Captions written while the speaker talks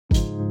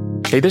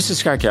Hey, this is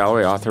Scott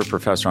Galloway, author,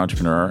 professor,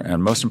 entrepreneur,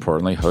 and most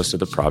importantly, host of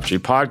the Prop G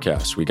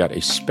podcast. We got a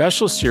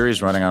special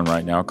series running on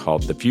right now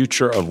called The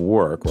Future of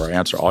Work, where I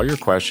answer all your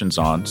questions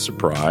on,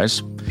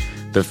 surprise,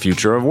 the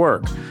future of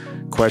work.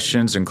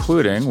 Questions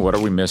including, what are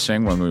we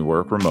missing when we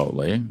work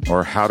remotely?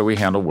 Or how do we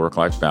handle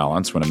work-life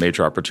balance when a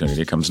major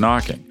opportunity comes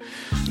knocking?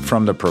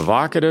 From the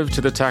provocative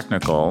to the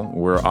technical,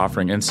 we're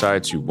offering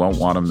insights you won't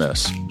want to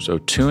miss. So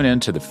tune in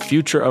to The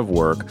Future of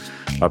Work,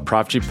 a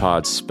Prop G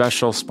Pod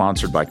special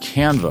sponsored by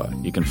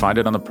Canva. You can find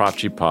it on the Prop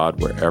G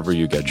Pod wherever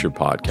you get your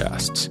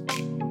podcasts.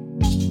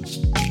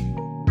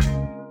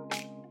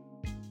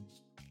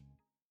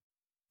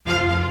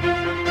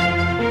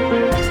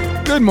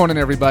 Good morning,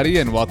 everybody,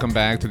 and welcome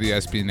back to the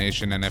SB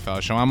Nation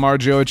NFL Show. I'm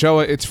Marjo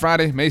Ochoa. It's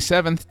Friday, May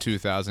 7th,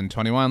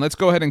 2021. Let's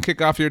go ahead and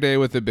kick off your day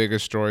with the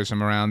biggest stories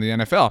from around the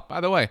NFL. By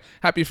the way,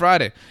 happy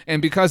Friday.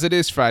 And because it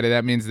is Friday,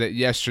 that means that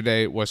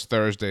yesterday was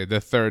Thursday,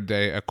 the third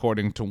day,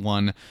 according to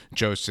one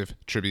Joseph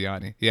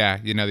Tribbiani. Yeah,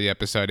 you know the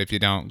episode. If you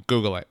don't,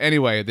 Google it.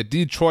 Anyway, the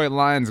Detroit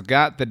Lions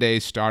got the day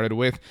started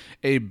with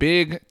a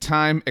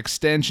big-time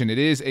extension. It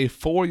is a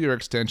 4-year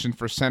extension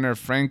for center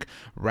Frank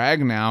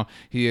Ragnow.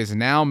 He is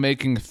now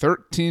making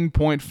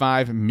 $13.5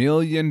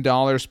 million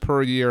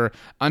per year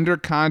under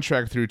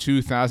contract through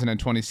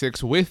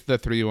 2026 with the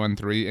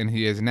 313, and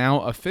he is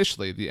now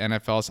officially the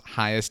NFL's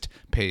highest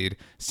paid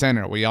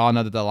center. We all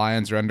know that the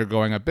Lions are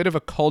undergoing a bit of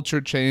a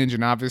culture change,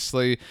 and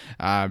obviously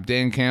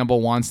Dan Campbell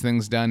wants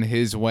things done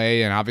his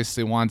way and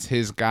obviously wants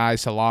his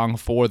guys along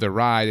for the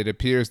ride. It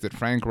appears that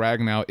Frank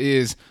Ragnow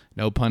is,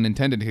 no pun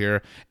intended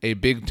here, a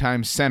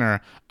big-time center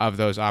of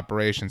those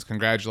operations.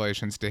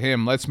 Congratulations to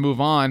him. Let's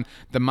move on.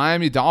 The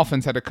Miami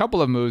Dolphins had a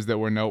couple of moves that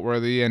were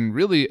noteworthy, and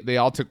really they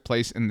all took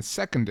place in the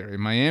secondary.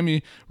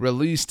 Miami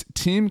released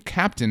team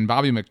captain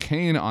Bobby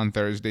McCain on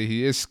Thursday.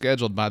 He is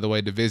scheduled, by the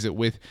way, to visit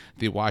with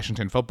the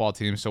Washington football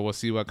team, so we'll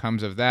see what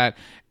comes of that.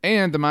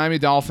 And the Miami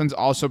Dolphins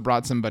also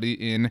brought somebody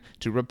in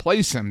to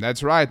replace him.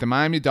 That's right. The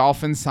Miami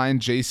Dolphins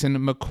signed Jason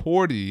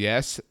McCourty.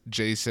 Yes,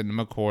 Jason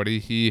McCourty,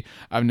 he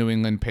of New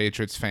England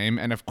Patriots fame.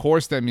 And of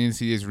course, that means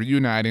he is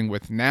reuniting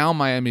with now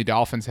Miami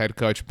Dolphins head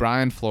coach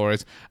Brian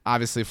Flores,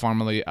 obviously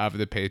formerly of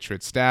the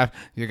Patriots staff.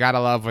 You got to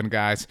love when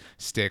guys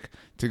stick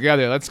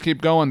together. Let's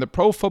keep going. The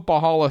Pro Football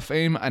Hall of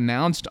Fame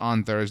announced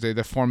on Thursday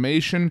the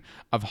formation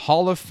of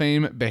Hall of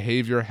Fame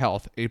Behavior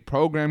Health, a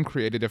program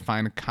created to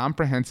find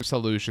comprehensive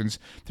solutions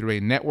through a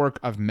network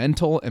of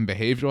mental and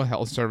behavioral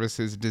health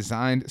services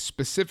designed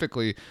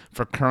specifically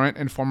for current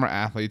and former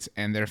athletes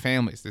and their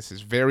families. This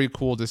is very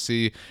cool to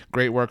see.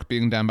 Great work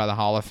being done by the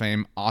Hall of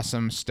Fame.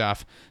 Awesome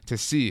stuff to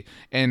see.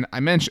 And I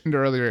mentioned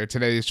earlier,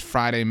 today is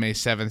Friday, May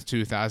 7th,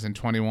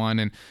 2021,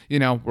 and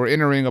we're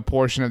entering a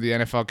portion of the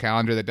NFL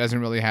calendar that doesn't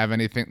really have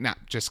anything. Nah,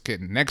 just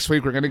kidding. Next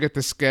week, we're going to get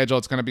the schedule.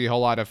 It's going to be a whole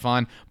lot of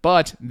fun.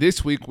 But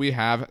this week, we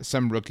have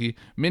some rookie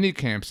mini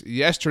camps.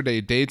 Yesterday,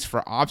 dates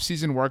for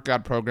off-season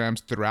workout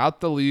programs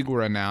throughout the league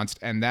were announced.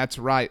 And that's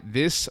right.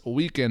 This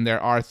weekend, there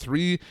are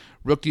 3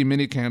 rookie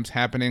mini camps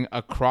happening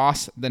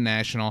across the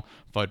National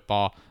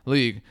Football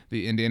League.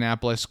 The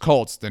Indianapolis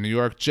Colts, the New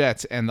York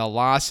Jets, and the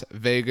Las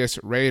Vegas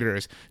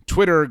Raiders.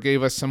 Twitter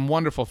gave us some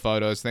wonderful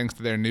photos thanks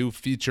to their new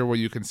feature where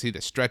you can see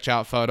the stretch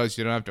out photos.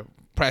 You don't have to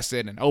press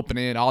it and open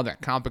it, all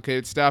that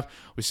complicated stuff.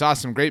 We saw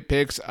some great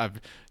pics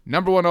of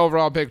number 1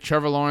 overall pick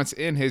Trevor Lawrence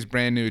in his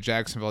brand new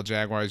Jacksonville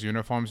Jaguars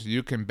uniform. So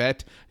you can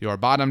bet your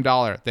bottom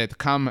dollar that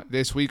come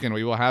this weekend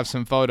we will have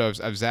some photos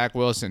of Zach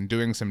Wilson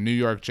doing some New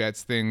York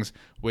Jets things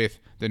with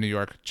the New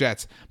York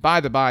Jets. By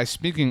the by,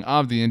 speaking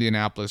of the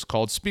Indianapolis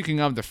Colts,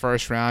 speaking of the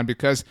first round,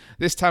 because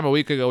this time a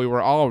week ago we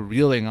were all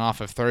reeling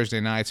off of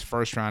Thursday night's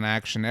first round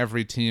action.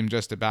 Every team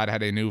just about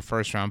had a new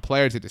first round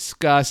player to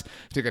discuss,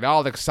 to get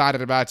all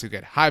excited about, to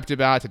get hyped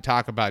about, to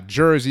talk about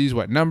jerseys,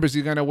 what numbers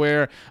you're going to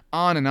wear,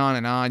 on and on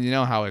and on. You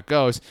know how it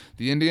goes.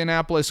 The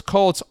Indianapolis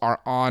Colts are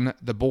on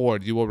the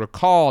board. You will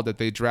recall that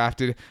they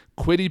drafted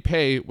Kwity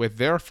Paye with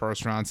their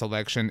first-round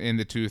selection in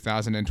the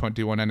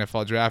 2021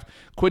 NFL Draft.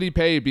 Kwity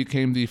Paye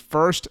became the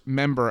first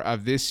member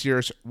of this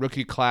year's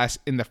rookie class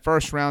in the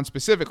first round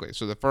specifically,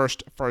 so the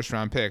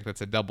first-round pick,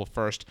 that's a double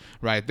first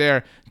right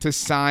there, to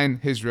sign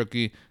his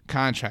rookie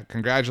contract.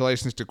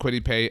 Congratulations to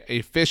Kwity Paye,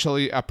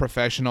 officially a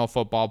professional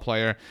football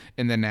player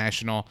in the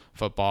National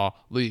Football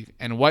League.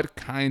 And what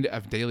kind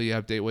of daily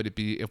update would it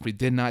be if we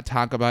did not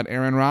talk about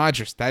Aaron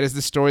Rodgers? That is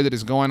the story that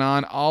is going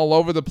on all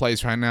over the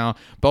place right now,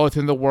 both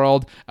in the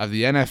world of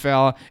the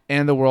NFL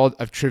and the world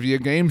of trivia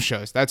game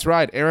shows. That's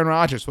right, Aaron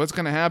Rodgers. What's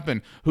going to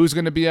happen? Who's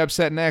going to be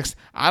upset next?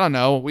 I don't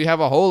know. We have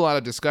a whole lot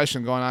of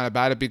discussion going on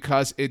about it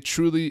because it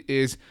truly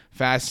is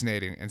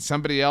fascinating. And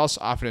somebody else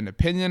offered an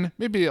opinion,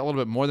 maybe a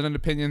little bit more than an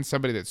opinion,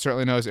 somebody that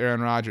certainly knows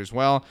Aaron Rodgers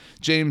well.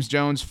 James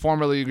Jones,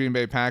 formerly Green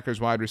Bay Packers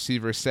wide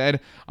receiver,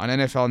 said on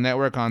NFL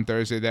Network on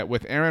Thursday that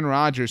with Aaron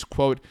Rodgers,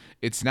 quote,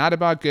 "It's not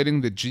about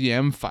getting the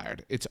GM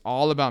fired. It's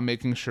all about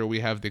making sure we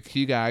have the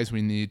key guys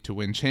we need to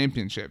win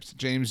championships."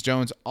 James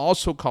Jones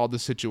also called the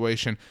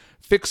situation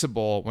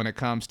fixable when it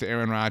comes to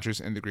Aaron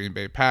Rodgers and the Green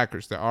Bay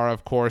Packers. There are,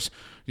 of course,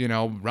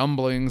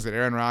 rumblings that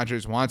Aaron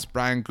Rodgers wants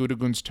Brian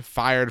Gutekunst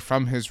fired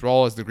from his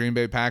role as the Green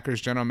Bay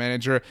Packers general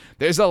manager.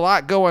 There's a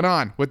lot going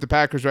on with the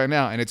Packers right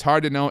now, and it's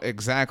hard to know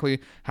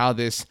exactly how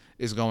this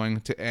is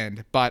going to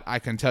end. But I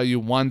can tell you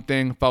one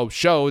thing for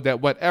sure,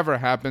 that whatever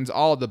happens,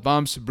 all of the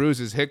bumps,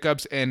 bruises,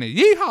 hiccups, and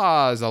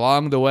yeehaws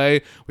along the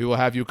way, we will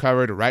have you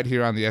covered right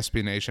here on the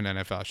SB Nation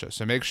NFL show.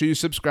 So make sure you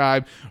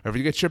subscribe wherever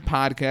you get your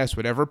podcast,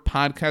 whatever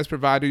podcast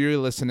provider you're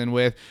listening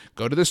with.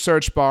 Go to the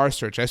search bar,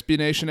 search SB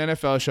Nation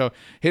NFL show,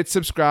 hit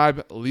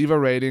subscribe, leave a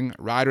rating,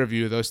 write a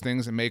review. Those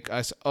things make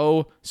us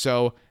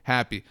so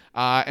happy.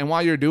 And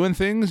while you're doing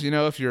things,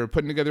 if you're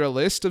putting together a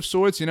list of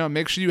sorts,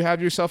 make sure you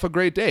have yourself a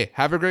great day.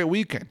 Have a great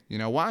weekend. You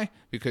know why?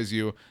 Because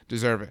you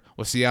deserve it.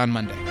 We'll see you on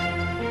Monday.